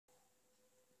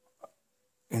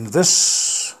In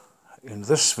this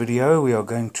video we are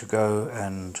going to go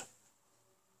and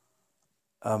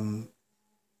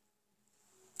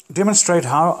demonstrate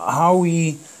how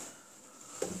we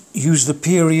use the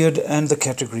period and the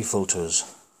category filters.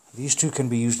 These two can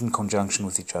be used in conjunction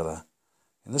with each other.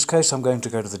 In this case I'm going to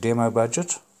go to the demo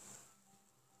budget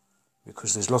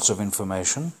because there's lots of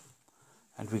information,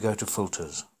 and we go to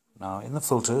filters. Now in the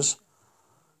filters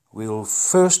we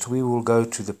will go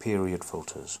to the period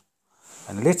filters.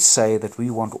 And let's say that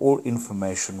we want all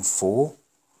information for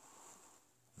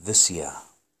this year.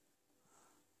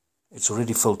 It's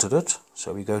already filtered it,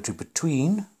 so we go to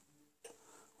between,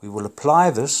 we will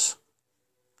apply this,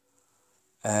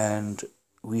 and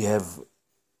we have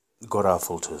got our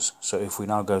filters. So if we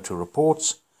now go to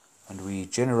reports and we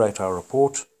generate our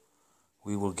report,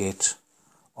 we will get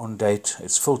on date.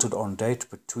 It's filtered on date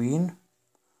between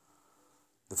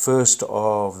the 1st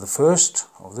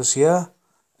of this year,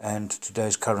 and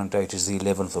today's current date is the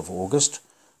 11th of August,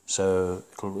 so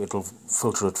it'll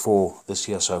filter it for this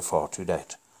year so far to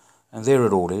date. And there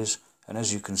it all is, and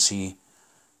as you can see,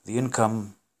 the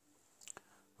income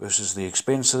versus the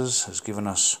expenses has given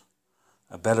us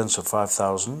a balance of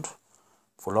 5,000.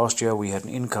 For last year we had an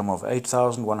income of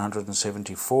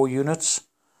 8,174 units,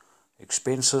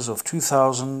 expenses of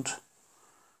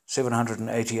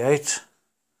 2,788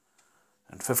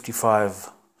 and 55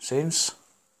 cents.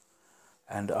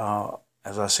 And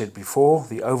as I said before,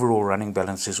 the overall running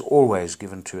balance is always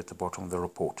given to at the bottom of the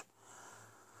report.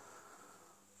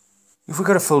 If we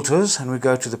go to filters and we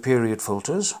go to the period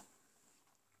filters,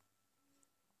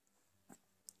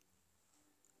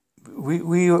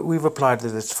 we've applied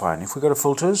that, it's fine. If we go to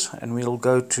filters and we'll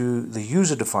go to the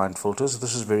user-defined filters,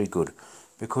 this is very good,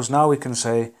 because now we can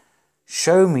say,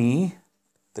 show me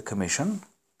the commission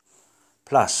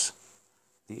plus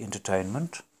the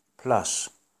entertainment plus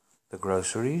the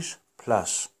groceries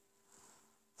plus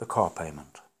the car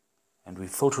payment, and we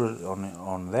filter it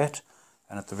on that,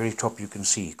 and at the very top you can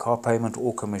see car payment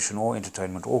or commission or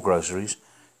entertainment or groceries.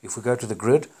 If we go to the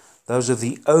grid, those are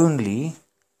the only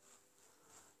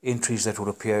entries that will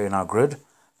appear in our grid.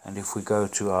 And if we go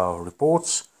to our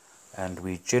reports and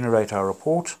we generate our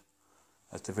report,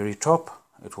 at the very top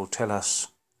it will tell us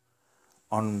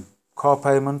on car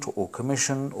payment or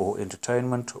commission or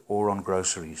entertainment or on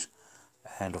groceries.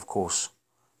 And of course,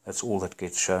 that's all that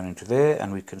gets shown into there,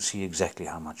 and we can see exactly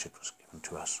how much it was given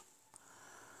to us.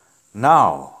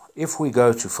 Now, if we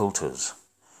go to filters,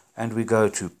 and we go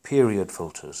to period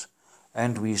filters,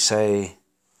 and we say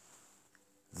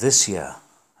this year,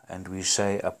 and we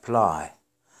say apply,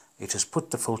 it has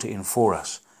put the filter in for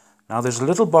us. Now there's a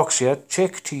little box here,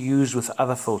 check to use with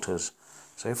other filters.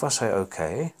 So if I say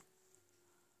OK,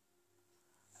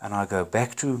 and I go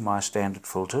back to my standard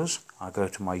filters, I go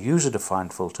to my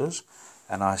user-defined filters,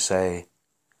 and I say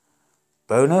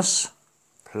bonus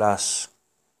plus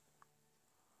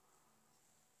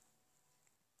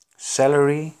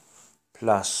salary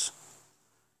plus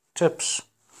tips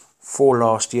for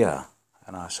last year.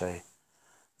 And I say,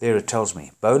 there it tells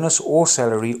me, bonus or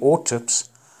salary or tips,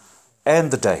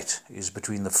 and the date is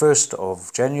between the 1st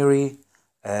of January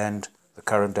and the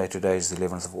current date today is the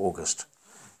 11th of August.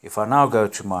 If I now go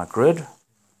to my grid,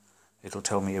 it'll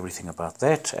tell me everything about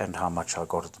that, and how much I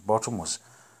got at the bottom was,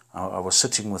 I was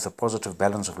sitting with a positive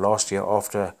balance of last year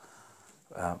after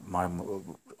my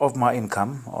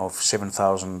income of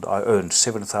 7,000. I earned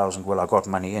 7,000, well I got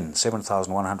money in,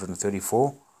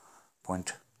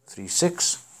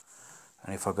 7,134.36.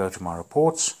 And if I go to my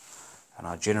reports and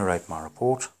I generate my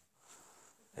report,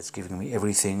 it's giving me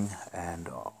everything and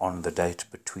on the date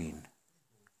between.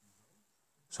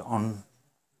 So on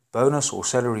bonus or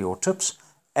salary or tips,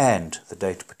 and the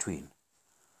date between.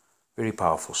 Very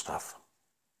powerful stuff.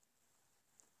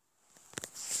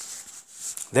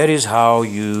 That is how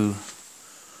you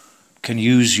can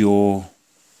use your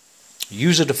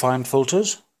user-defined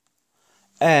filters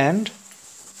and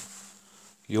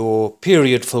your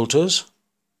period filters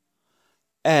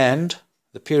and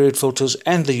the period filters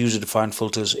and the user-defined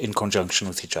filters in conjunction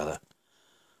with each other.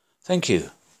 Thank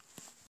you.